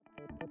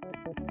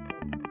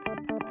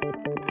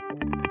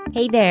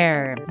Hey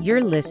there,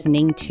 you're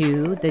listening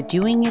to the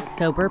Doing It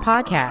Sober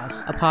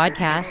podcast, a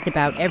podcast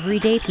about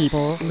everyday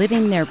people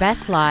living their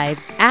best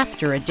lives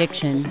after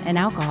addiction and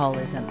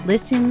alcoholism.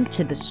 Listen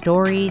to the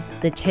stories,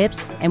 the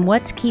tips, and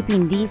what's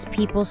keeping these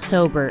people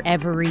sober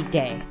every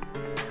day.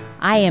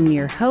 I am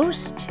your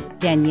host,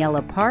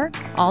 Daniela Park,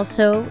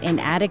 also an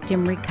addict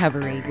in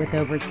recovery with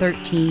over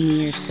 13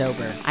 years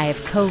sober. I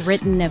have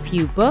co-written a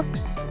few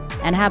books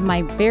and have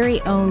my very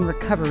own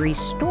recovery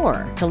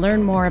store. To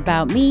learn more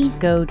about me,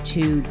 go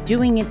to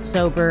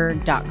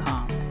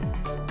doingitsober.com.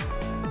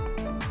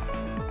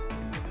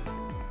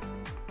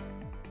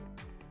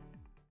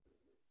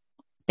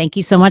 Thank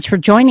you so much for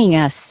joining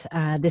us.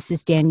 This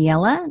is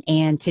Daniela,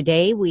 and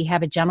today we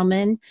have a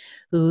gentleman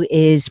who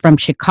is from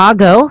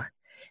Chicago,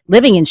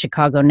 living in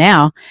Chicago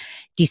now.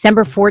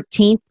 December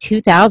 14th,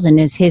 2000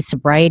 is his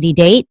sobriety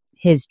date.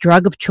 His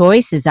drug of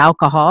choice is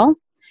alcohol.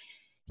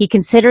 He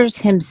considers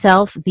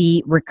himself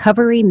the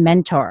recovery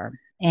mentor,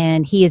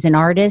 and he is an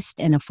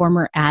artist and a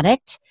former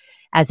addict.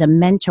 As a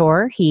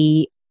mentor,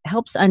 he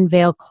helps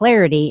unveil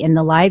clarity in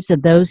the lives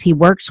of those he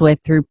works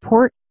with through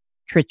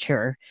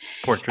portraiture.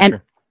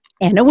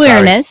 And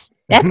awareness.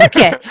 Sorry. That's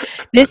okay.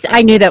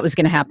 I knew that was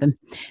going to happen.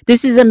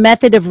 This is a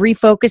method of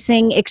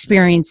refocusing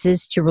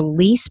experiences to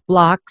release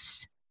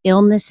blocks,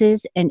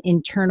 illnesses, and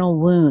internal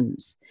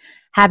wounds.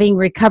 Having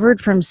recovered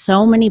from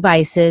so many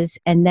vices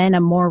and then a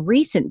more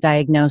recent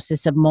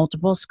diagnosis of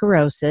multiple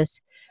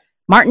sclerosis,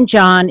 Martin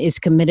John is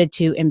committed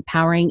to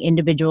empowering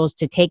individuals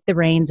to take the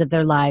reins of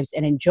their lives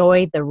and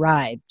enjoy the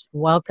ride.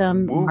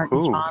 Welcome, Woo-hoo.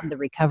 Martin John, the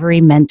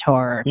recovery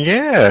mentor.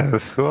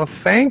 Yes, well,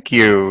 thank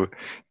you,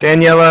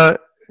 Daniela.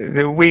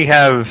 We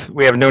have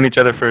known each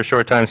other for a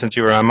short time since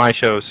you were on my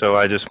show, so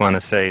I just want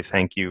to say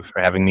thank you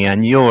for having me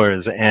on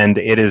yours. And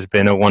it has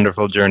been a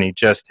wonderful journey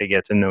just to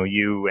get to know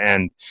you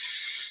and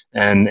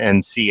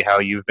see how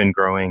you've been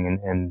growing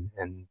and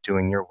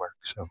doing your work.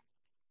 So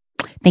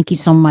thank you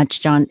so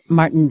much,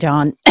 Martin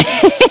John.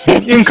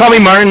 You can call me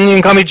Martin, you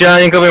can call me John,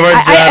 you can call me Martin,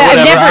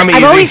 whatever.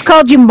 I've always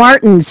called you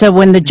Martin, so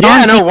when the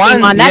John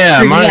came on,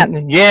 that's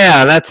Martin.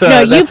 Yeah, that's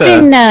a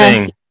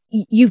thing.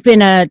 You've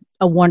been a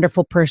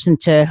wonderful person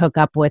to hook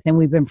up with, and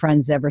we've been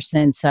friends ever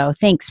since. So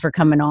thanks for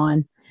coming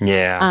on.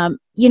 Yeah. I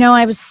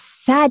was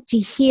sad to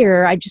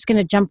hear, I'm just going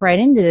to jump right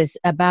into this,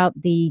 about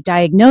the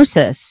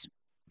diagnosis.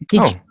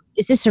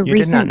 Is this a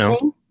recent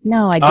thing?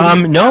 No, I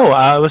didn't. No,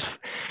 it was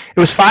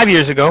 5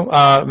 years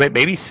ago,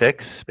 maybe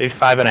 6, maybe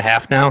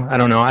 5.5 now. I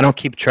don't know. I don't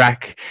keep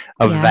track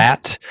of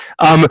that.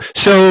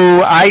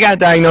 So I got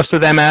diagnosed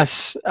with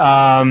MS,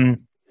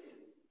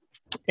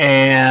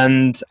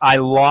 and I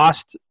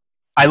lost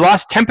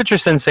temperature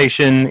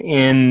sensation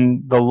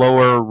in the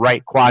lower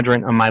right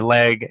quadrant of my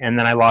leg, and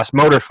then I lost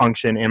motor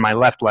function in my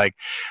left leg.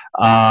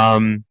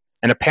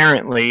 And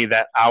apparently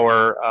that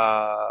our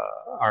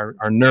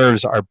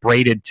nerves are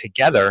braided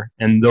together,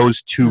 and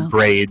those two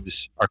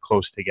braids are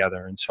close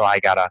together. And so I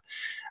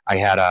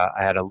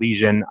had a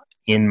lesion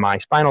in my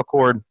spinal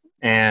cord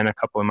and a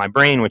couple in my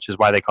brain, which is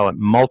why they call it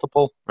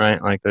multiple, right?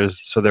 Like there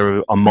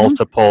were a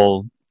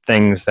multiple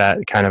things that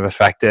kind of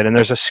affected, and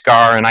there's a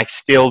scar, and I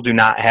still do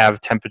not have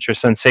temperature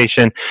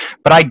sensation,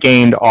 but I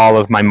gained all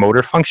of my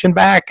motor function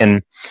back.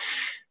 And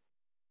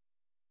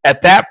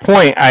at that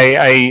point,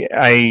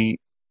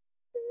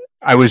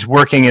 I was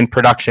working in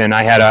production.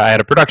 I had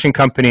a production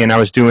company, and I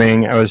was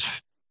going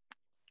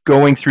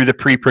through the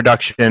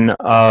pre-production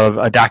of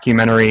a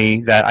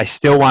documentary that I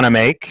still want to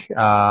make,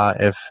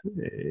 when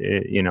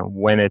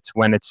it's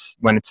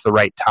the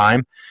right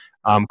time,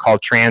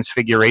 called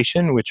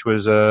Transfiguration, which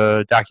was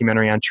a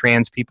documentary on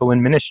trans people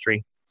in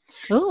ministry.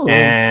 Ooh.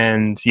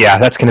 And yeah,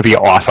 that's going to be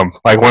awesome.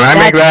 Like when I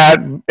make that,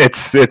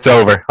 it's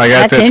over. Like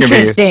that's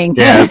interesting.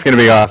 It's going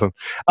to be awesome.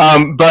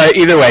 But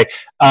either way,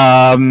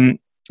 when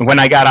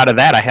I got out of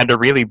that, I had to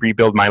really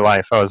rebuild my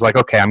life. I was like,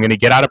 okay, I'm going to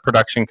get out of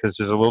production because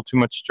there's a little too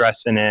much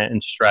stress in it,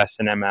 and stress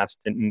and MS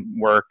didn't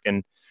work.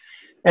 And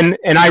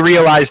I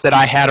realized that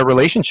I had a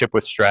relationship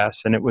with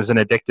stress, and it was an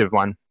addictive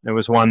one. It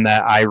was one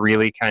that I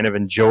really kind of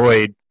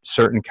enjoyed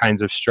certain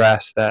kinds of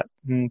stress that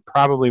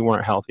probably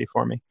weren't healthy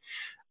for me.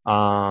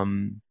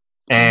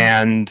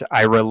 And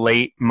I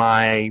relate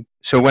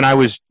so when I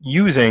was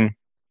using,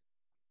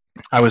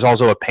 I was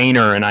also a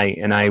painter, and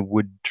I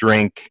would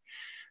drink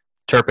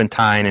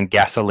turpentine and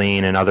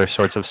gasoline and other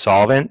sorts of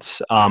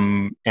solvents.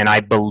 And I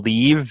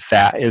believe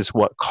that is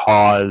what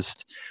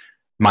caused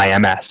my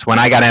MS. When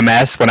I got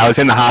MS, when I was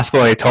in the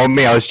hospital, they told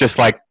me, I was just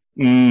like,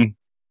 that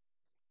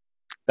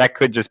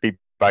could just be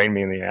biting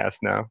me in the ass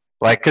now.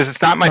 Like, because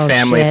it's not my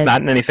family, shit. It's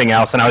not anything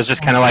else. And I was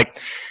just kind of like,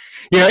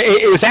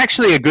 it was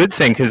actually a good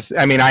thing, because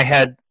I mean, I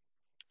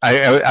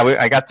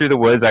got through the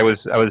woods. I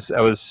was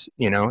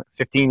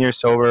 15 years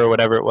sober or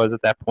whatever it was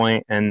at that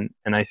point, and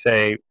I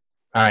say,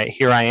 all right,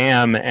 here I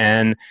am,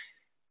 and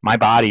my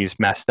body's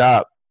messed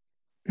up.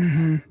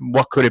 Mm-hmm.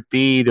 What could it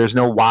be? There's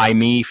no why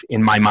me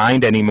in my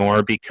mind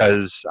anymore,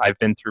 because I've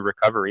been through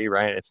recovery,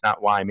 right? It's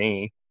not why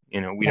me.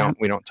 We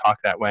don't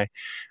talk that way.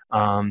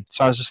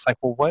 So I was just like,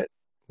 well,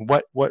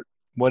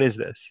 what is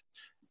this?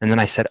 And then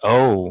I said,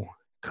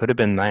 could have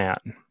been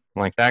that.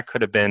 Like that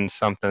could have been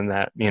something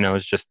that,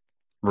 is just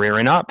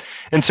rearing up.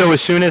 And so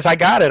as soon as I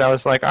got it, I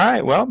was like, all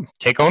right, well,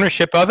 take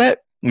ownership of it,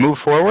 move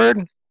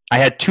forward. I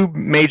had two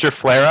major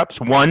flare-ups.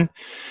 One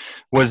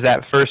was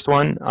that first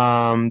one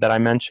that I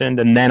mentioned,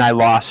 and then I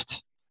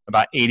lost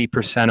about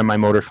 80% of my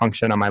motor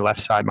function on my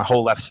left side, my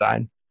whole left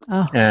side.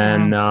 Oh,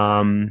 And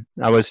wow.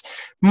 I was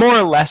more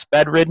or less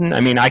bedridden. I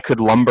mean, I could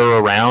lumber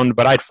around,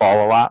 but I'd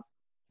fall a lot.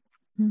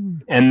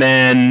 And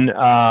then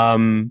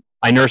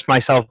I nursed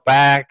myself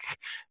back,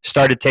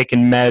 started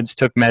taking meds,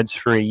 took meds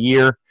for a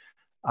year.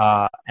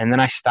 And then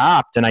I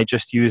stopped, and I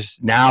just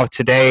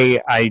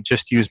today I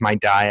just use my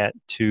diet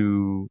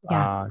to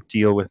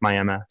deal with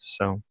my MS.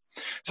 So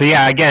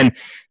yeah, again,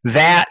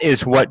 that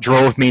is what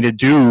drove me to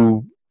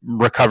do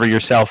Recover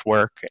Yourself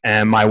work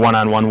and my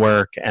one-on-one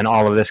work and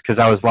all of this, because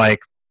I was like,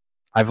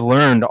 I've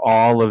learned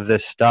all of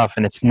this stuff,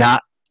 and it's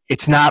not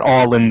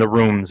all in the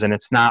rooms, and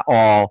it's not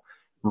all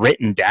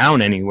written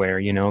down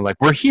anywhere. Like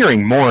we're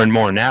hearing more and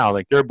more now.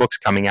 Like there are books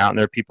coming out, and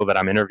there are people that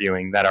I'm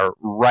interviewing that are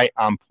right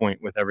on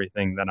point with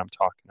everything that I'm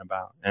talking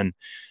about, and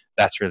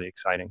that's really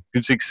exciting.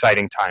 It's an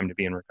exciting time to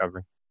be in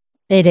recovery.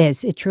 It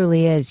is. It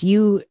truly is.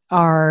 You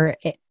are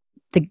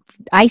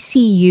I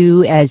see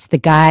you as the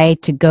guy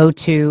to go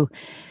to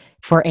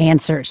for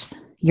answers.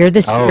 You're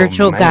the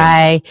spiritual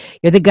guy.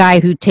 You're the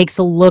guy who takes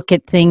a look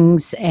at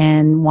things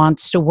and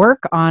wants to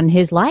work on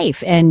his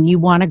life, and you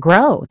want to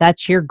grow.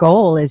 That's your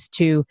goal, is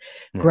to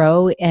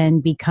grow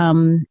and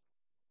become,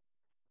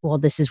 well,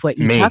 this is what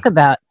you talk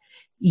about.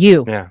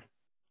 You. Yeah.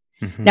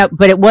 Mm-hmm. Now,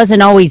 but it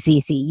wasn't always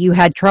easy. You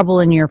had trouble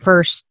in your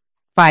first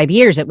 5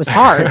 years. It was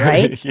hard,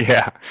 right?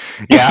 Yeah.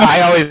 I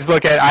always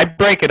I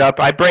break it up.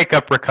 I break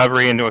up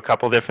recovery into a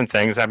couple different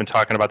things. I've been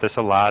talking about this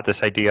a lot,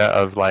 this idea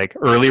of like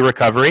early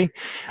recovery.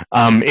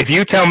 If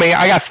you tell me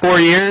I got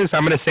 4 years,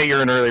 I'm going to say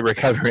you're in early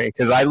recovery,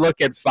 because I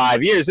look at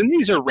 5 years, and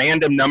these are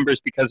random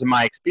numbers because of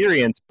my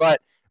experience,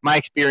 but my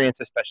experience,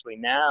 especially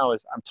now,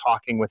 is I'm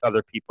talking with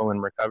other people in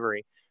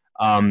recovery.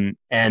 And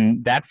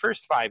that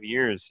first 5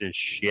 years is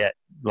shit.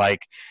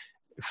 Like,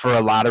 for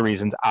a lot of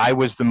reasons, I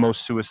was the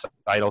most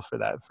suicidal for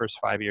that first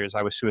 5 years.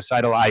 I was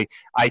suicidal. I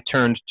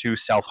turned to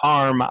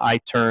self-harm. I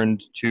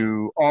turned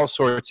to all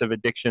sorts of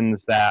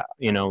addictions that,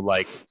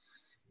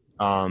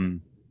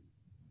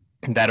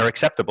 that are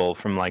acceptable,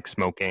 from like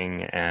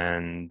smoking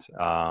and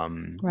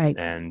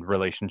and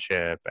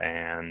relationship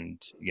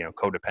and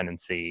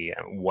codependency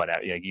and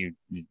whatever, you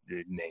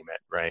name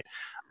it, right?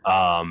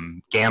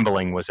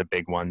 Gambling was a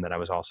big one that I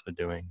was also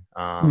doing,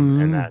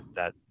 and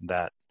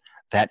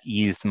that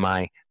eased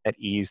my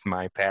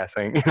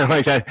passing,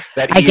 like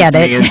that eased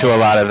me into a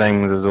lot of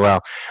things as well.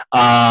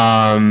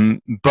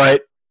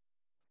 But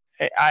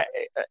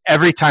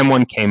every time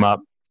one came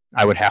up,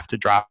 I would have to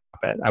drop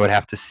it. I would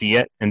have to see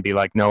it and be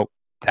like, nope,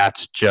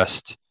 that's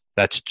just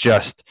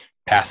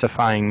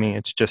pacifying me.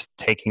 It's just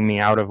taking me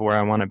out of where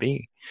I want to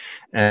be.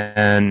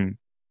 And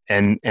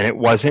it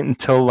wasn't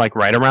until like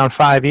right around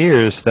 5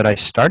 years that I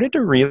started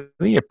to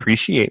really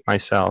appreciate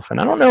myself. And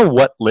I don't know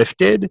what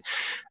lifted.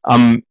 I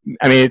mean,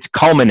 it's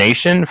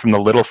culmination from the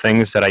little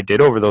things that I did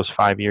over those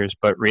 5 years,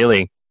 but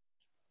really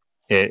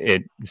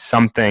it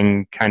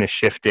something kind of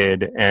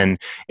shifted. And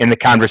in the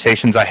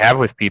conversations I have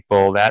with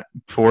people, that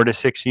 4 to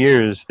 6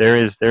 years, there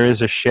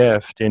is a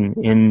shift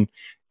in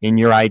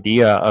your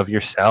idea of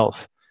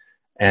yourself,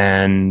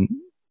 and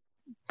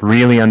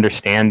really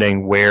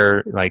understanding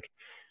where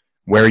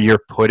you're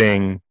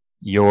putting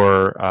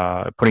your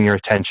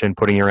attention,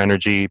 putting your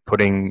energy,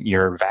 putting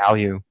your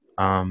value,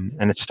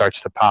 and it starts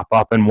to pop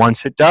up. And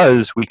once it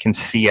does, we can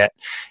see it.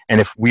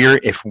 And if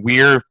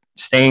we're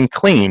staying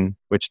clean,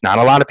 which not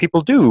a lot of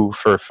people do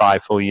for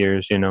 5 full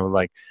years,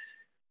 like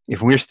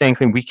if we're staying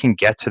clean, we can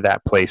get to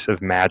that place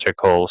of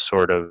magical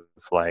sort of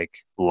like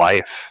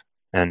life.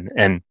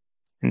 And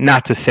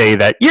not to say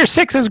that year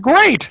 6 is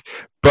great,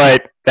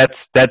 but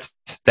that's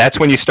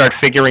when you start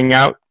figuring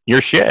out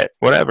your shit,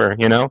 whatever,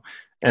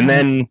 and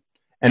then,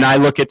 and I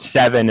look at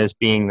 7 as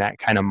being that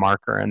kind of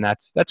marker. And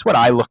that's what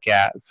I look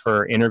at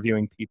for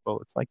interviewing people.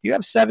 It's like, do you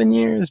have 7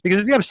 years? Because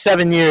if you have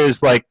 7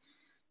 years, like,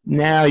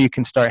 now you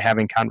can start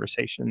having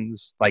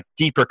conversations, like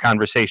deeper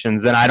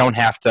conversations. And I don't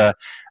have to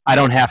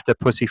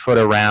pussyfoot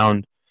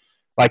around,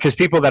 like, because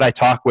people that I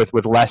talk with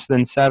less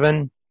than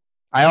 7,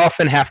 I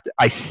often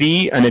I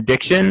see an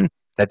addiction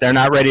that they're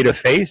not ready to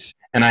face.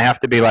 And I have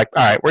to be like,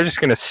 all right, we're just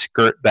going to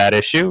skirt that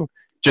issue,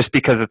 just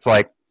because it's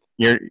like,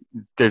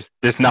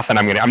 there's nothing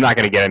I'm not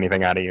gonna get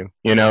anything out of you,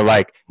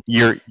 like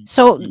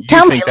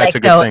tell me, like,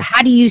 though,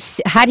 how do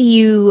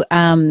you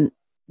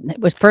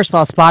was, first of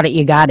all, spot it,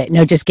 you got it.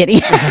 No, just kidding.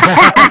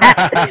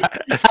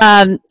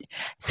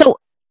 So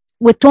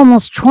with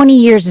almost 20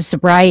 years of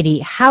sobriety,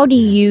 how do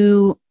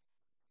you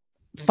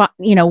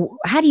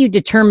how do you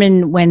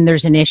determine when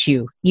there's an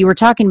issue? You were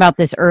talking about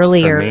this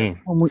earlier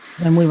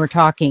when we were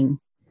talking.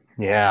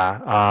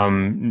 Yeah.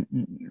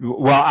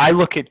 Well, I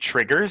look at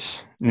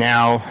triggers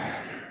now.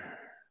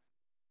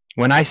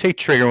 When I say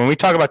trigger, when we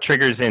talk about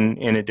triggers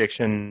in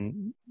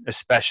addiction,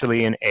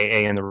 especially in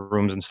AA and the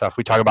rooms and stuff,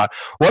 we talk about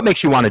what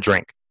makes you want to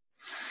drink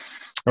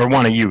or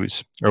want to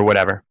use or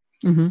whatever.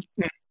 Mm-hmm.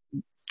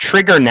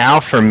 trigger now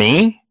for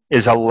me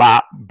is a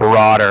lot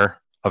broader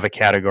of a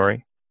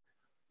category.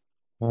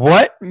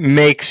 What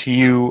makes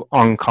you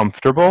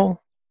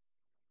uncomfortable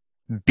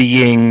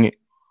being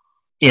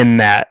in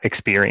that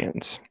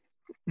experience?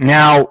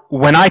 Now,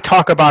 when I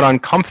talk about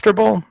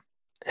uncomfortable,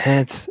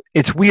 it's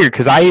weird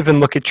because I even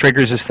look at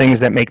triggers as things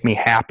that make me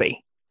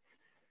happy.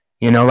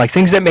 Like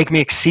things that make me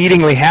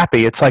exceedingly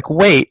happy. It's like,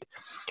 wait,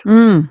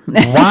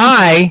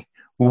 why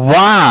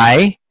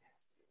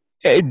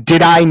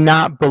did I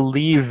not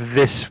believe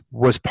this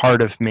was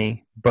part of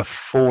me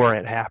before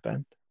it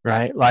happened?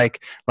 Right?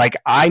 Like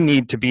I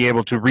need to be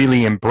able to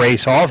really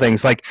embrace all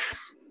things. Like,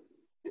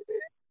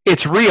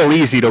 it's real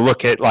easy to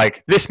look at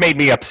like, this made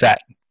me upset.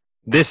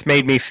 This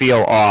made me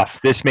feel off.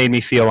 This made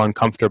me feel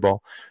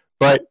uncomfortable.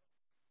 But,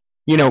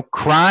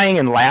 crying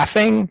and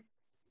laughing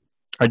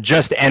are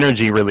just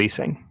energy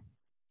releasing,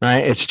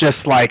 right? It's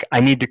just like,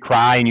 I need to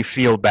cry and you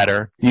feel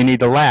better. You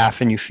need to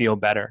laugh and you feel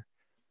better.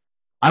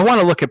 I want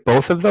to look at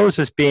both of those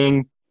as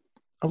being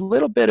a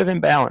little bit of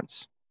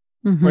imbalance.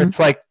 Where it's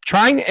like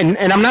trying,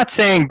 and I'm not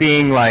saying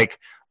being like,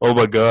 oh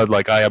my God,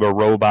 like I am a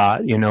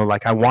robot,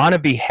 like I want to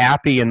be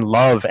happy and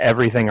love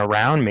everything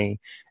around me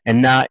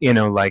and not,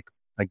 like,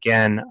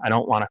 again, I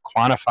don't want to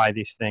quantify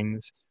these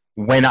things.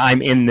 When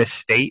I'm in this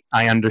state,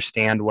 I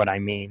understand what I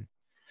mean.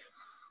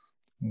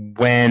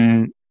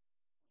 When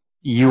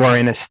you are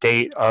in a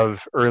state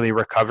of early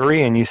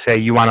recovery and you say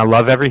you want to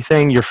love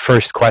everything, your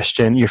first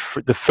question,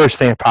 the first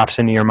thing that pops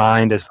into your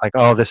mind is like,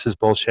 oh, this is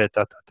bullshit,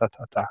 da, da, da,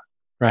 da, da.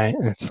 Right?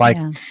 And it's like,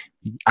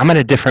 I'm in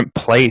a different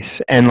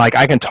place, and like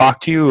I can talk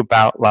to you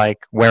about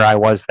like where I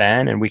was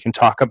then, and we can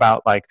talk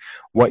about like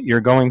what you're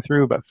going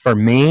through. But for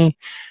me,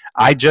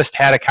 I just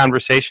had a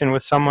conversation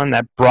with someone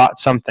that brought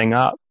something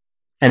up,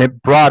 and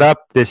it brought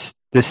up this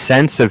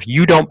sense of,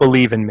 you don't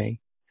believe in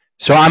me,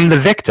 so I'm the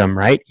victim,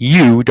 right?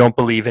 You don't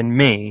believe in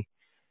me.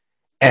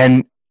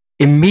 And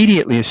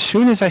immediately, as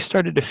soon as I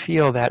started to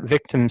feel that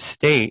victim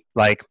state,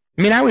 like,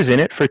 I mean, I was in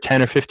it for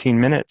 10 or 15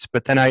 minutes,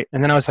 but then I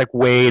was like,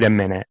 wait a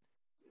minute.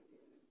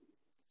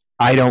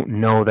 I don't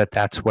know that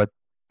that's what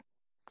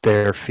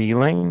they're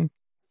feeling,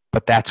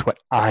 but that's what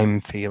I'm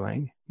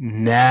feeling.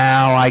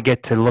 Now I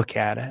get to look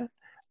at it.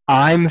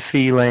 I'm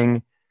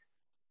feeling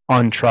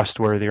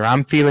untrustworthy, or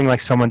I'm feeling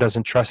like someone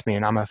doesn't trust me,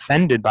 and I'm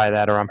offended by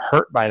that, or I'm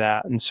hurt by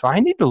that. And so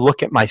I need to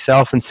look at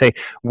myself and say,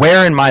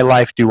 where in my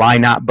life do I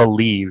not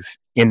believe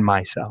in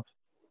myself?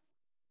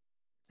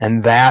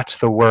 And that's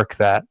the work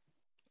that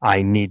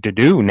I need to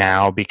do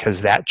now,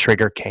 because that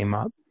trigger came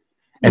up.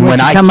 And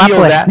when I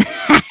heal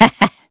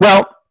that,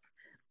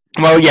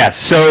 well, yes.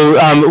 So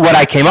what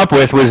I came up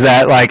with was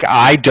that, like,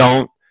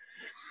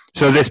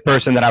 so this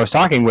person that I was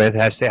talking with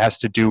has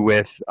to do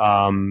with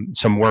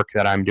some work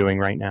that I'm doing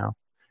right now.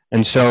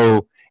 And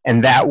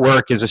that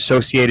work is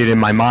associated in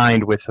my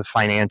mind with the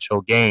financial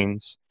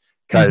gains,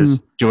 because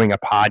doing a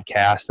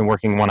podcast and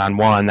working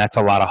one-on-one, that's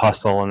a lot of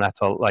hustle, and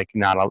that's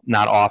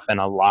not often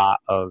a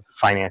lot of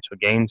financial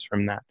gains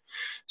from that.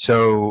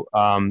 So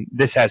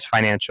this has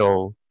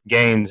financial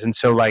gains. And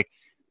so like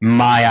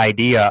my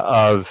idea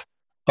of,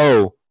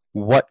 oh,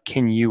 what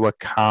can you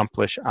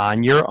accomplish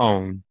on your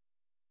own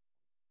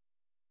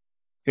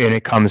when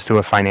it comes to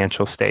a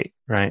financial state,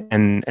 right?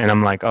 And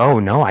I'm like, oh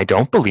no, I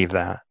don't believe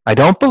that. I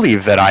don't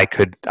believe that I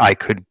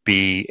could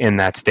be in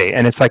that state.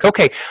 And it's like,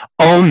 okay,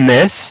 own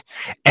this,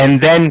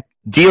 and then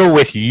deal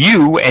with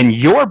you and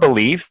your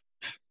belief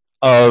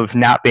of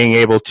not being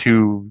able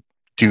to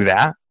do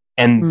that.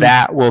 And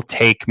that will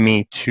take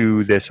me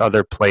to this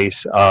other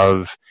place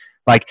of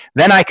like,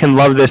 then I can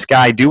love this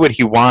guy, do what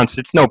he wants.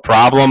 It's no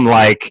problem.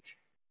 Like,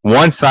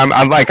 once I'm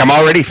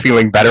already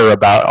feeling better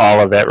about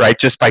all of it, right?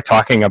 Just by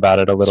talking about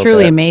it a little bit. It's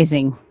truly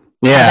amazing.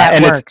 Yeah. How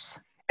that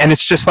works.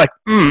 It's just like,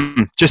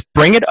 just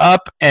bring it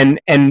up and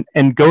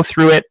go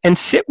through it and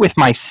sit with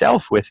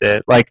myself with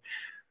it. Like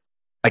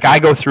I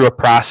go through a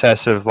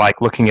process of like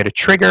looking at a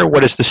trigger.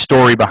 What is the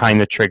story behind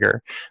the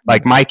trigger?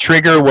 Like my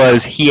trigger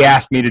was, he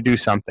asked me to do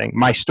something.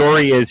 My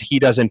story is, he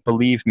doesn't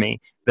believe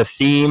me. The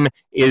theme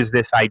is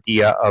this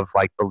idea of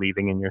like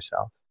believing in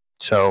yourself.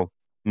 So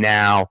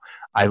now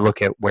I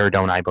look at, where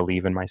don't I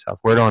believe in myself?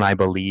 Where don't I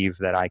believe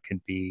that I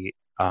could be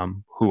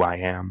who I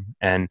am?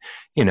 And,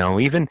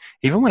 even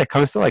when it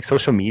comes to like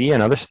social media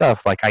and other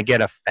stuff, like I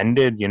get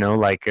offended,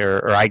 like,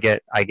 or I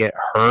get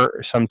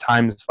hurt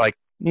sometimes. Like,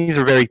 these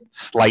are very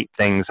slight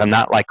things. I'm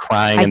not like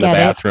crying in the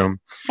bathroom.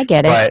 I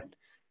get it.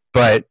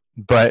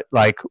 But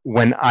like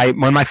when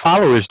my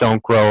followers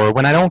don't grow, or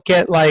when I don't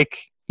get like,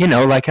 and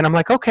I'm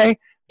like, okay,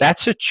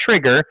 that's a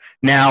trigger.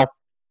 Now,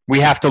 we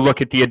have to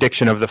look at the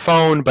addiction of the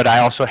phone, but I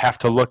also have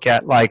to look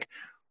at like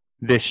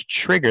this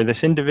trigger,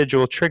 this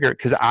individual trigger,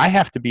 because I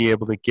have to be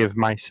able to give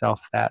myself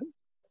that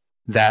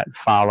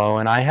follow,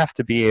 and I have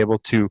to be able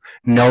to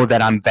know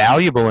that I'm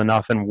valuable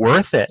enough and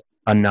worth it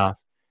enough.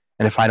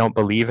 And if I don't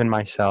believe in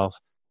myself,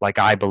 like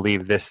I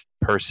believe this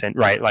person,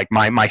 right? Like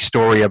my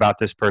story about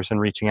this person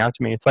reaching out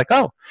to me, it's like,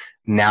 oh,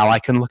 now I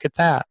can look at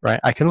that, right?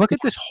 I can look at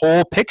this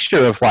whole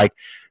picture of like,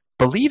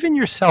 believe in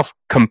yourself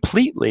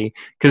completely,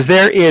 because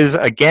there is,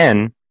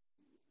 again,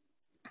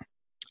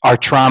 our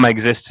trauma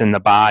exists in the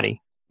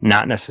body.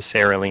 not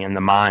necessarily in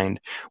the mind.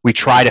 We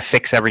try to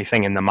fix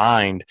everything in the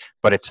mind,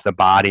 but it's the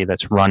body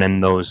that's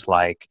running those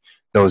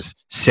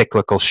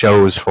cyclical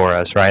shows for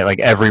us, right? Like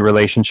every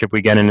relationship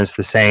we get in is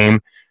the same,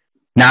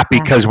 not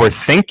because we're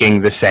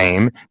thinking the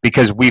same,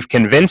 because we've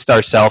convinced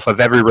ourselves of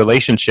every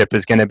relationship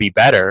is going to be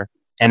better,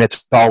 and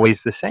it's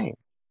always the same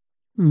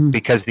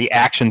because the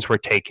actions we're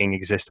taking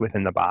exist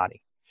within the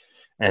body.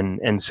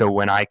 And so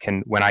when I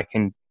can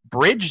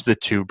bridge the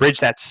two, bridge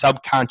that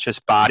subconscious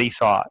body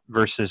thought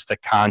versus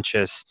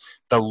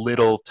the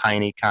little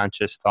tiny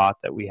conscious thought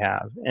that we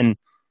have, and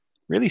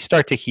really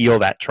start to heal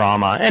that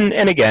trauma.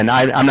 And again,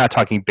 I'm not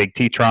talking big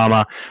T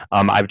trauma.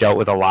 I've dealt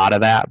with a lot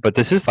of that, but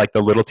this is like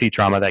the little T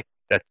trauma that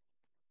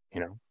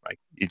like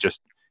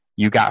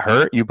you got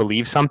hurt, you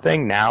believe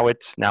something, now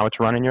it's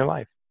running your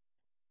life.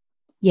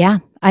 Yeah.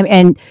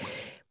 And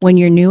when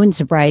you're new in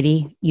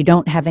sobriety, you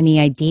don't have any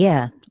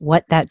idea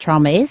what that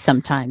trauma is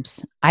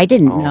sometimes. I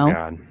didn't know. Oh,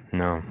 God,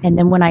 no. And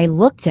then when I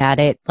looked at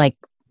it, like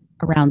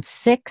around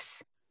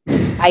 6,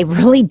 I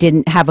really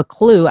didn't have a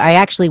clue. I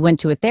actually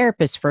went to a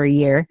therapist for a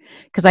year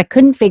because I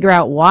couldn't figure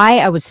out why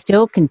I was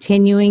still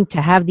continuing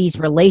to have these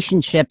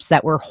relationships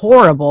that were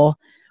horrible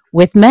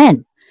with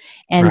men.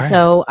 And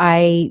so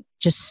I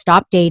just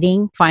stopped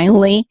dating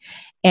finally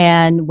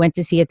and went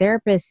to see a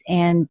therapist.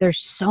 And there's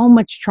so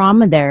much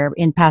trauma there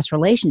in past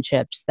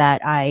relationships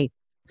that I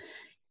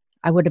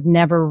would have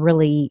never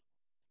really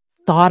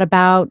thought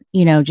about,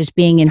 just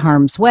being in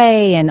harm's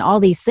way and all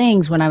these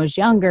things when I was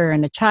younger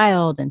and a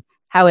child, and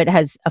how it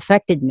has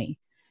affected me.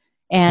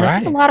 And it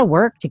took a lot of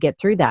work to get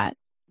through that,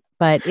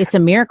 but it's a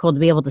miracle to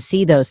be able to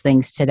see those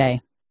things today.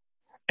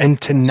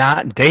 And to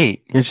not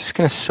date, you're just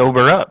going to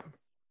sober up,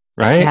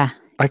 right? Yeah.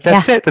 Like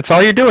that's it. That's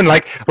all you're doing.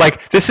 Like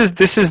this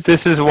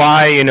is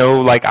why,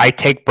 like I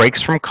take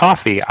breaks from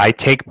coffee. I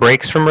take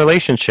breaks from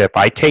relationship.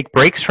 I take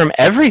breaks from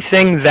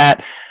everything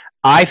that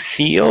I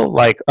feel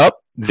like,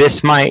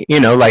 this might,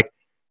 like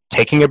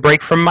taking a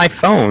break from my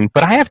phone,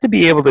 but I have to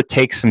be able to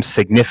take some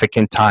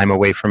significant time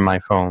away from my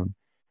phone.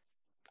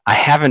 I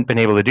haven't been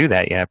able to do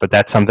that yet, but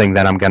that's something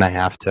that I'm going to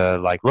have to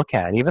look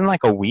at, even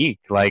like a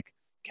week. Like,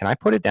 can I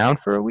put it down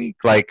for a week?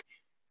 Like,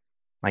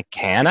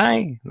 can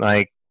I?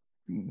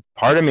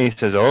 Part of me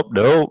says, oh,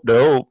 no,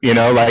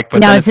 but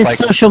now is this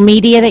social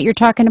media that you're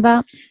talking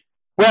about?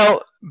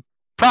 Well,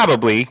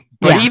 probably,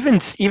 but even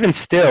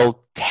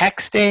still,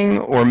 texting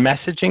or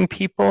messaging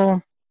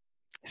people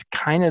is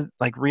kind of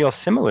real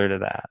similar to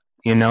that,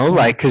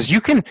 because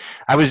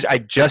I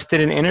just did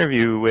an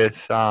interview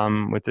with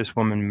this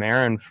woman,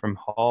 Maren from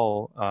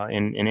Hull,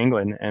 in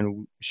England,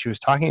 and she was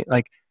talking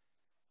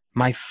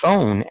my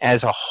phone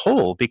as a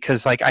whole,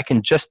 because I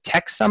can just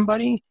text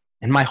somebody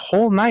and my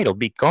whole night will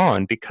be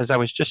gone because I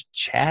was just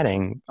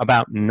chatting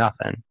about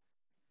nothing.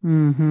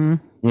 Mm-hmm.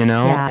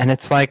 And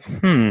it's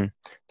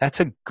that's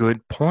a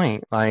good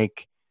point. I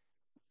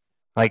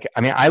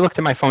looked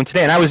at my phone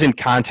today and I was in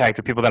contact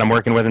with people that I'm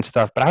working with and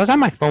stuff, but I was on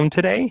my phone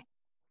today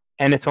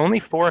and it's only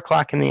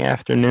 4:00 in the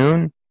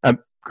afternoon.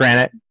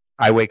 Granted,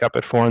 I wake up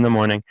at 4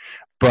 a.m,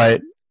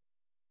 but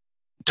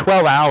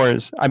 12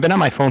 hours, I've been on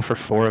my phone for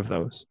 4 of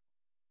those.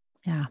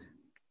 Yeah.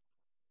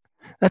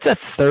 That's a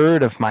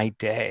third of my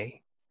day.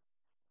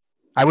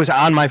 I was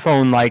on my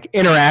phone,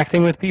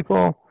 interacting with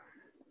people,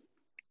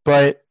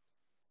 but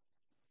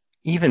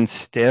even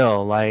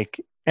still, I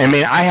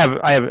have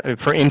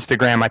for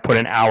Instagram, I put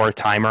an hour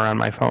timer on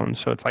my phone.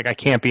 So it's I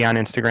can't be on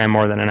Instagram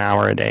more than an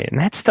hour a day. And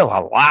that's still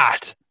a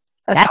lot.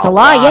 That's a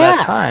lot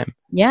of time.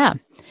 Yeah.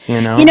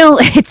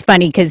 It's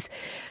funny because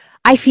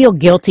I feel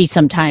guilty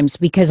sometimes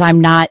because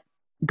I'm not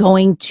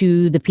going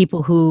to the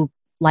people who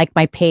like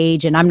my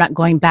page and I'm not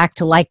going back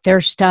to like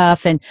their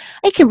stuff. And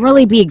it can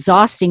really be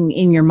exhausting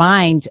in your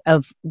mind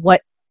of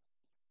what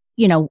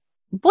you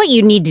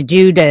need to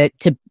do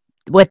to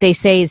what they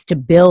say is to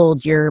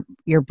build your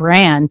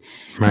brand.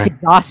 It's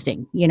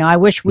exhausting. I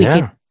wish we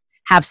could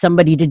have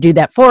somebody to do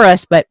that for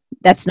us, but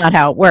that's not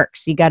how it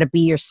works. You got to be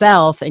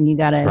yourself and you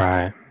got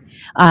to,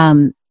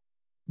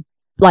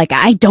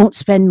 I don't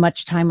spend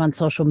much time on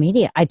social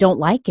media. I don't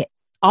like it.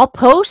 I'll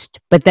post,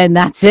 but then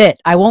that's it.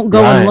 I won't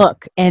go and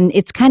look. And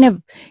it's kind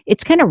of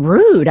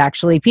rude,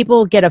 actually.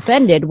 People get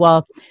offended.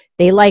 Well,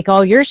 they like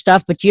all your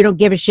stuff, but you don't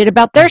give a shit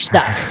about their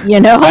stuff,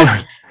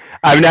 Well,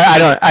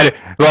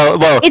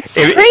 it's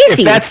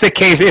crazy. If that's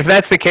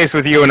the case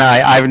with you and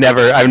I've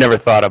never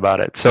thought about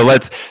it. So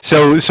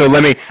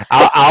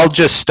I'll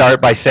just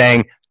start by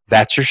saying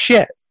that's your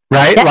shit.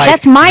 Right?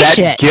 That's my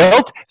shit.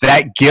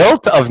 That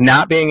guilt of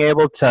not being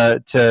able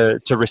to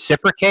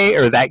reciprocate,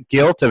 or that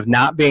guilt of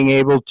not being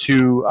able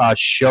to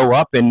show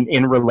up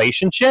in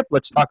relationship.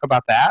 Let's talk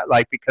about that.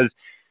 Because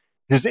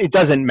it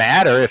doesn't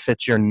matter if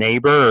it's your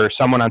neighbor or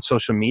someone on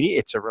social media,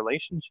 it's a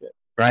relationship,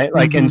 right?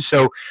 And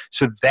so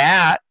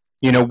that,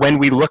 when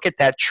we look at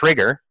that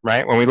trigger,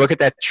 right? When we look at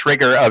that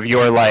trigger of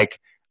your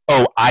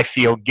oh, I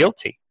feel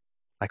guilty,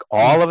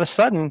 all of a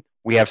sudden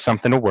we have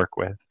something to work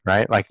with,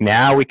 right?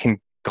 Now we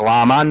can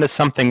glom onto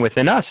something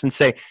within us and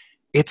say,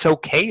 it's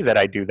okay that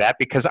I do that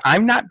because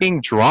I'm not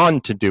being drawn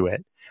to do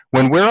it.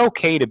 when we're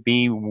okay to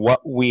be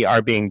what we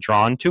are being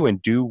drawn to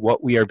and do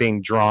what we are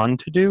being drawn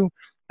to do,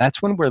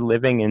 that's when we're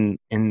living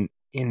in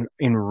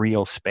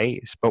real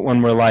space. But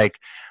when we're like,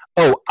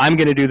 oh, I'm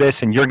going to do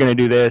this and you're going to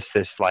do this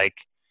like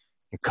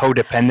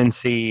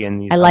codependency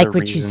and these I other like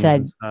what you reasons said.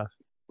 and stuff.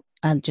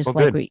 Just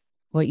Well, like good.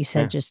 what you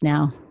said Yeah. just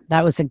now.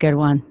 That was a good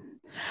one.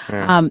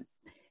 Yeah.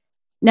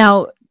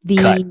 Now Cut.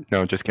 the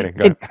No, just kidding.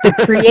 Go the, the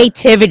ahead.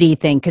 creativity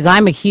thing, because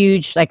I'm a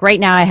huge, like right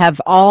now I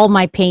have all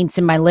my paints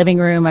in my living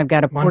room. I've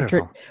got a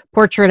Wonderful.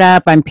 portrait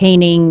up. I'm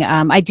painting.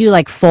 I do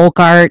like folk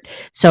art,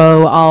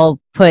 so I'll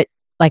put,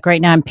 like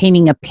right now I'm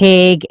painting a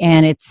pig,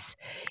 and it's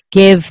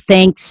give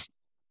thanks,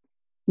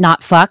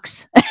 not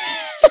fucks.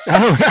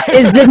 Oh,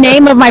 Is the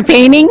name of my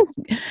painting.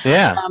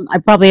 yeah. I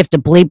probably have to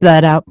bleep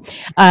that out.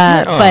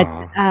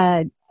 But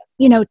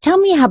Oh, tell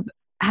me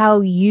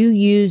how you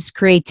use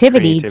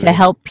creativity to creativity.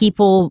 help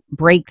people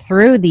break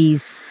through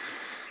these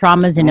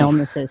traumas and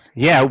illnesses.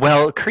 Yeah,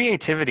 well,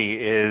 creativity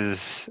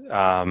is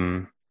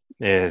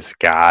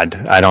God.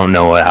 I don't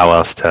know how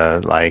else to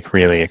like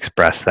really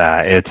express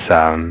that. It's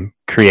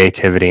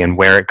creativity and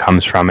where it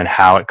comes from and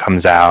how it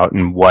comes out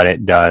and what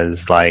it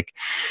does. Like,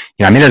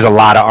 I mean, there's a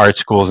lot of art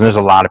schools and there's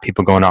a lot of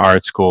people going to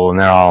art school and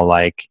they're all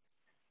like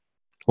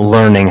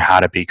learning how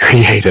to be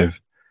creative,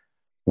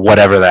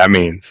 whatever that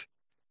means.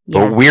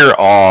 Yeah. But we're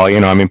all,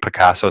 I mean,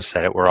 Picasso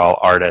said it, we're all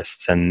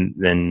artists, and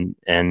the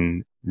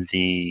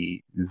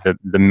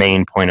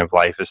main point of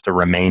life is to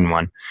remain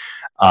one.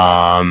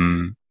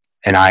 And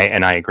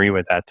I agree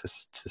with that to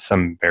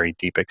some very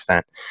deep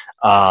extent.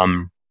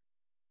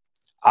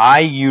 I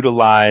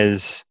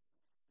utilize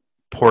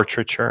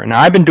portraiture. Now,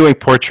 I've been doing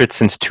portraits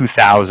since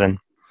 2000. And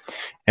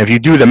if you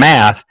do the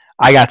math,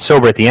 I got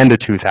sober at the end of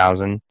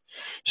 2000.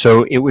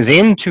 So it was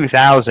in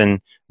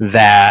 2000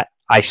 that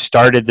I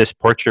started this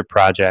portrait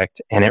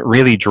project, and it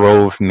really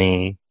drove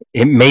me.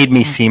 It made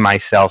me see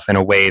myself in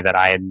a way that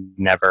I had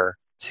never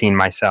seen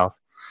myself.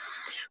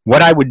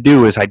 What I would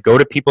do is I'd go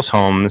to people's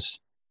homes.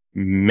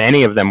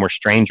 Many of them were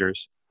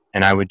strangers,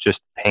 and I would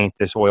just paint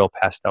this oil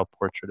pastel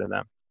portrait of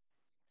them.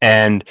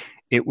 And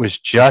it was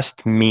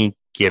just me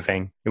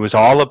giving. It was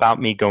all about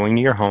me going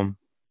to your home.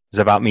 It was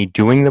about me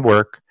doing the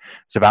work.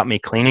 It was about me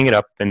cleaning it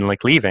up and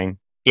like leaving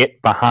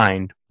it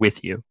behind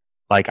with you.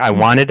 Like I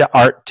wanted the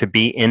art to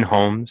be in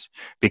homes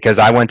because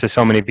I went to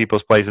so many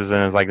people's places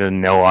and it's like there's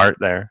no art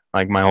there.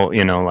 Like my whole,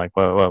 like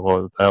what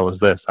the hell is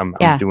this? I'm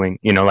doing,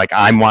 like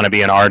I want to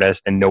be an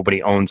artist and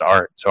nobody owns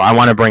art, so I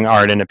want to bring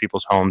art into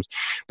people's homes.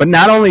 But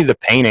not only the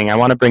painting, I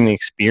want to bring the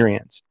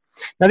experience.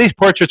 Now these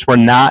portraits were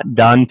not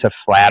done to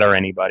flatter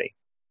anybody,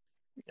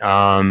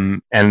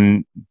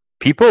 and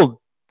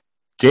people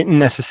didn't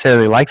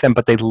necessarily like them,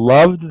 but they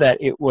loved that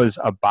it was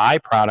a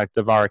byproduct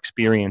of our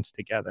experience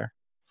together.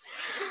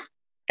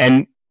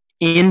 And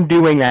in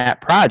doing that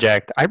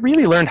project, I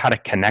really learned how to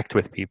connect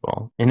with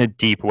people in a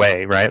deep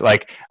way, right?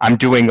 Like I'm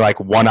doing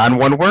like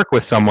one-on-one work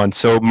with someone.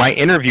 So my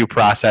interview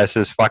process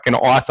is fucking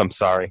awesome.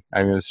 Sorry.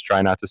 I'm just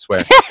trying not to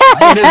swear.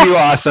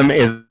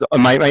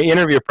 My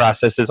interview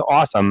process is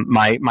awesome.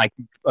 My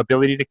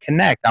ability to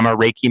connect. I'm a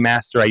Reiki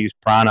master. I use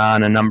prana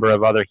and a number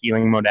of other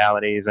healing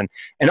modalities, and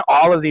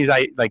all of these,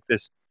 I like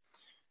this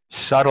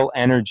subtle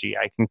energy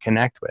I can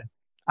connect with.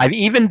 I've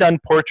even done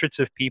portraits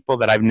of people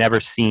that I've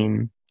never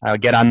seen. I'll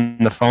get on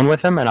the phone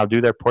with them and I'll do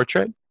their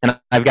portrait. And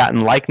I've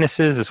gotten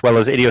likenesses as well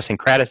as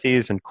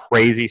idiosyncrasies and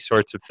crazy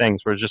sorts of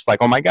things where it's just like,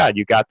 oh my God,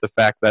 you got the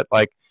fact that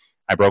like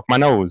I broke my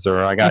nose, or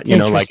I got,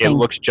 like it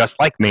looks just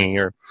like me.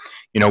 Or,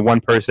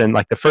 one person,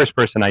 like the first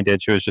person I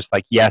did, she was just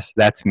like, yes,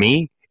 that's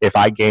me if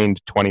I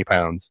gained 20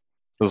 pounds.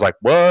 It was like,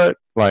 what?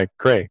 Like,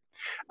 great.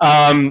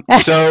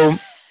 So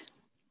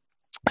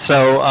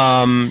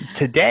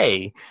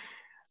today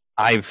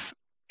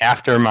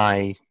after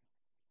my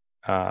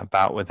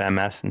bout with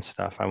MS and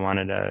stuff, I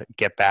wanted to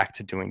get back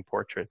to doing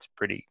portraits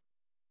pretty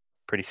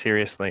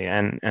seriously,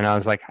 and I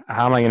was like,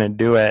 how am I going to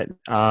do it?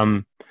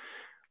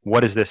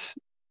 What is this?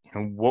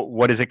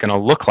 What is it going to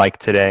look like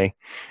today?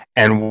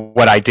 And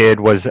what I did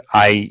was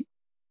I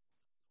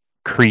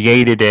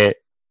created it.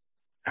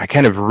 I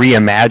kind of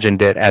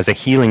reimagined it as a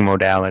healing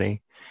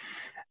modality.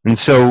 And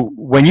so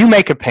when you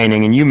make a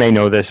painting, and you may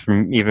know this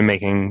from even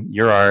making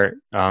your art,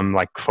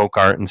 like folk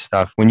art and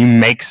stuff, when you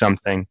make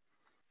something,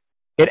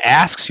 it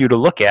asks you to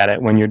look at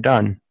it when you're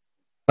done.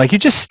 Like you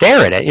just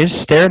stare at it. You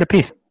just stare at a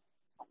piece.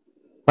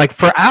 Like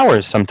for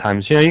hours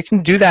sometimes. You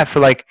can do that for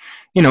like,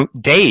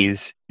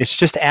 days. It's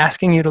just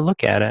asking you to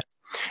look at it.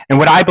 And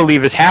what I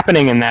believe is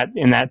happening in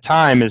that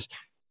time is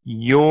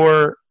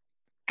you're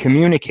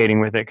communicating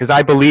with it, because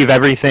I believe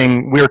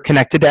we're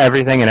connected to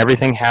everything, and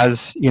everything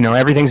has,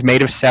 everything's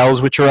made of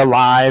cells which are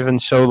alive.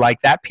 And so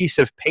like that piece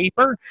of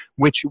paper,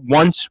 which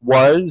once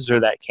was,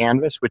 or that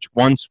canvas, which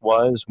once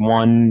was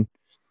one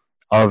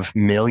of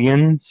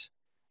millions,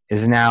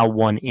 is now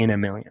one in a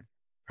million,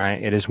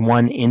 right? It is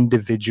one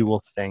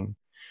individual thing.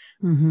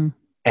 Mm-hmm.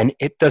 And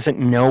it doesn't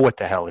know what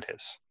the hell it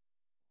is.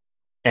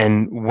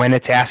 And when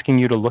it's asking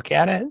you to look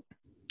at it,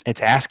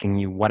 it's asking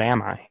you, what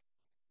am I?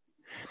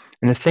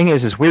 And the thing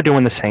is we're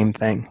doing the same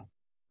thing.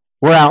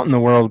 We're out in the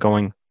world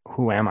going,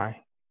 who am I?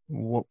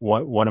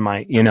 what am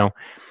I,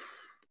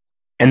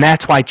 and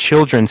that's why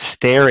children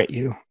stare at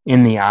you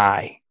in the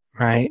eye,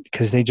 right?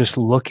 Because they just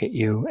look at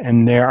you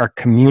and they are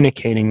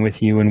communicating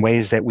with you in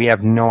ways that we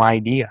have no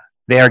idea.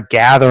 They are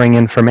gathering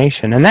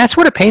information, and that's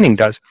what a painting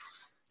does.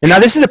 And now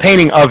this is a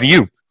painting of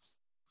you.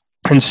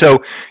 And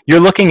so you're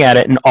looking at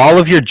it, and all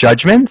of your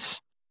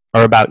judgments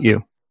are about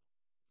you,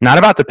 not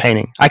about the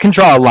painting. I can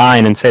draw a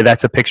line and say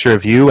that's a picture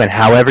of you, and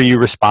however you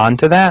respond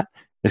to that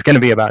is going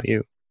to be about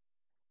you.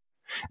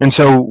 And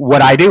so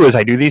what I do is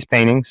I do these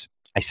paintings,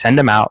 I send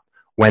them out.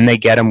 When they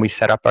get them, we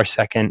set up our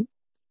second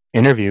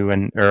interview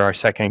or our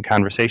second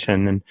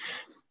conversation,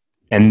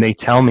 and they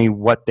tell me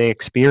what they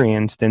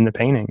experienced in the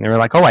painting. They were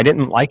like, oh, I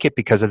didn't like it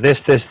because of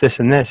this, this, this,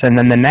 and this. And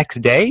then the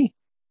next day,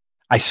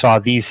 I saw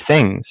these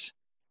things.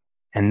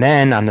 And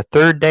then on the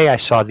third day, I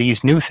saw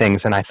these new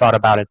things, and I thought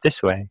about it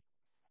this way.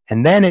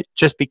 And then it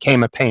just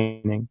became a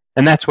painting.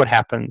 And that's what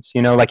happens.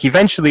 Like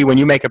eventually when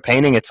you make a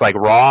painting, it's like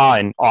raw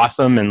and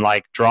awesome and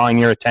like drawing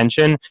your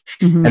attention.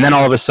 Mm-hmm. And then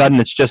all of a sudden,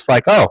 it's just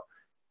like, oh,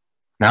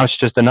 now it's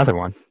just another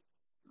one.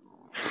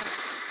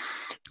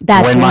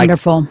 That's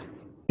wonderful.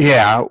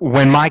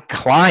 When my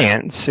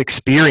clients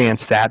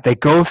experience that, they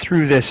go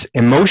through this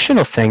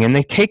emotional thing and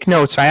they take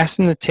notes. I ask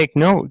them to take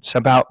notes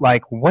about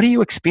like, what are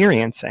you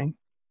experiencing?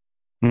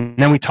 And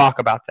then we talk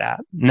about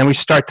that. And then we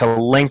start to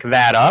link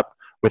that up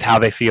with how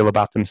they feel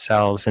about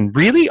themselves and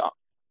really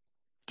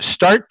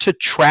start to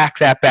track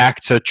that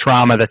back to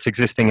trauma that's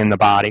existing in the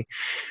body.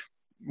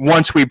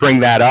 Once we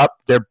bring that up,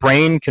 their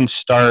brain can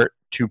start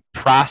to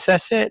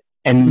process it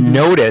and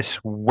notice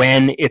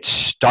when it's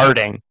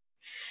starting.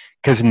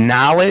 Because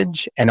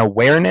knowledge and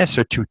awareness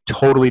are two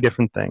totally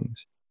different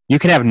things. You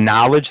can have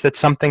knowledge that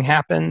something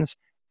happens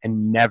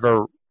and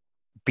never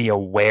be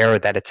aware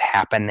that it's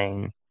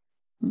happening.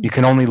 You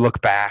can only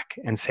look back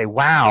and say,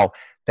 wow,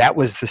 that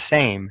was the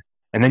same.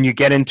 And then you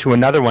get into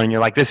another one and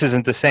you're like, this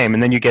isn't the same.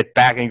 And then you get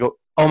back and you go,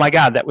 oh my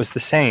God, that was the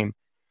same.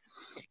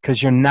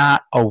 Because you're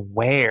not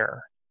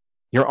aware.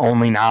 You're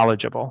only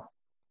knowledgeable.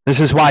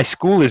 This is why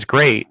school is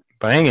great,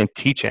 but I ain't going to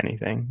teach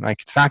anything.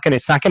 Like it's not going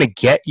to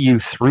get you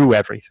through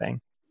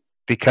everything.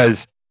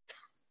 Because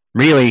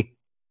really,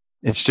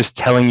 it's just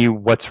telling you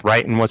what's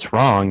right and what's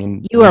wrong,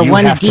 and you are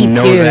one deep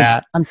dude.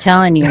 That. I'm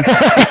telling you,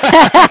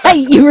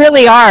 you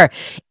really are.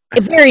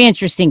 Very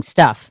interesting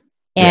stuff.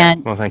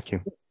 And well, thank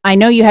you. I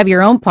know you have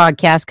your own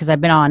podcast because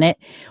I've been on it.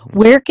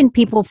 Where can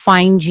people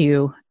find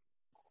you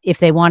if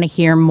they want to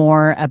hear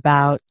more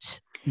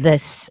about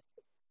this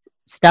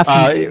stuff?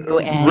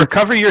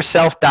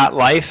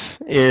 Recoveryourself.life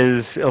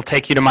it'll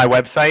take you to my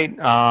website,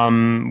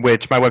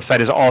 which my website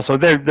is also,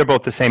 they're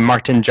both the same,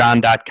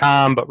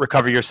 martinjohn.com, but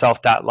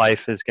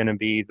recoveryourself.life is going to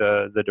be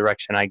the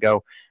direction I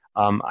go,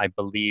 I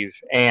believe.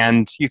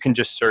 And you can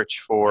just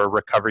search for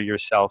Recover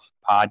Yourself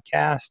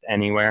Podcast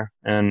anywhere.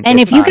 And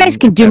if you guys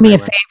can do me a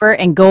favor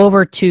and go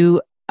over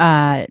to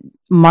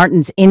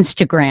Martin's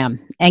Instagram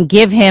and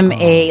give him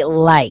a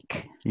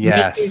like.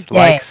 Yes,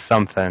 like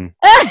something.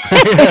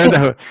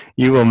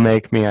 You will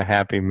make me a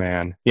happy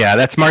man. Yeah,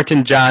 that's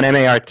Martin John,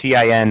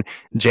 MartinJon.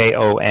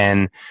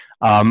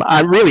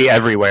 I'm really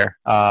everywhere.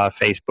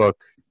 Facebook,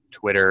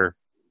 Twitter,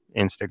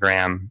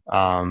 Instagram.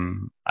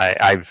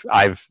 I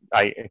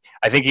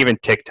think even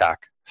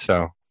TikTok.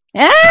 So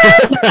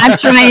I'm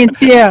trying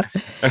to.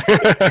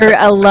 You're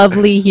a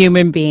lovely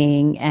human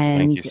being, and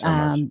thank you so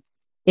much.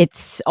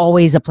 It's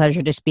always a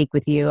pleasure to speak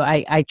with you.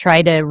 I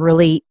try to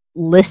really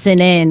listen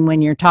in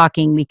when you're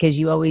talking because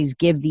you always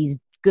give these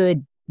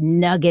good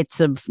nuggets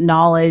of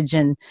knowledge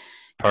and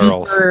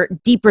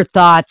deeper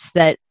thoughts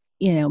that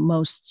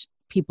most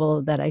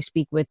people that I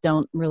speak with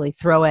don't really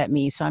throw at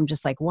me. So I'm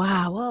just like,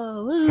 wow,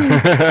 whoa.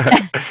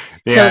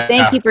 So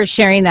thank you for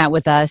sharing that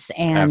with us,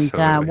 and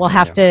we'll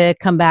have to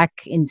come back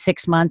in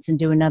 6 months and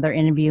do another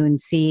interview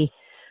and see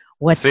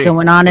what's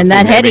going on in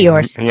that head of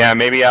yours. Yeah,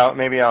 maybe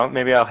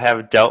I'll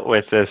have dealt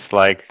with this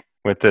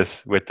with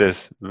this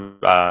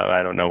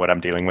I don't know what I'm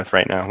dealing with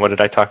right now. What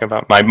did I talk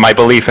about? My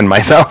belief in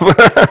myself.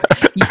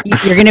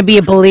 You're going to be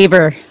a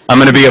believer. I'm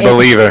going to be a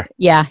believer.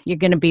 Yeah, you're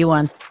going to be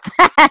one.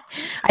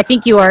 I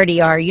think you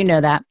already are. You know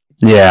that.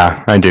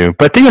 Yeah, I do.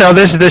 But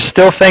there's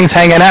still things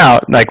hanging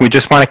out. Like we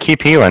just want to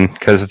keep healing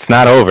because it's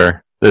not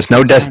over. There's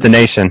no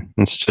destination.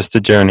 Right. It's just a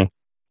journey.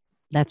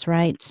 That's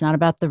right. It's not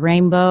about the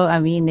rainbow.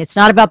 I mean, it's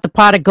not about the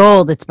pot of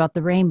gold. It's about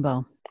the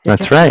rainbow.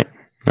 That's right.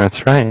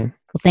 That's right.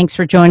 Well, thanks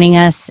for joining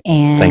us,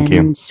 and thank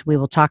you. We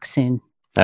will talk soon.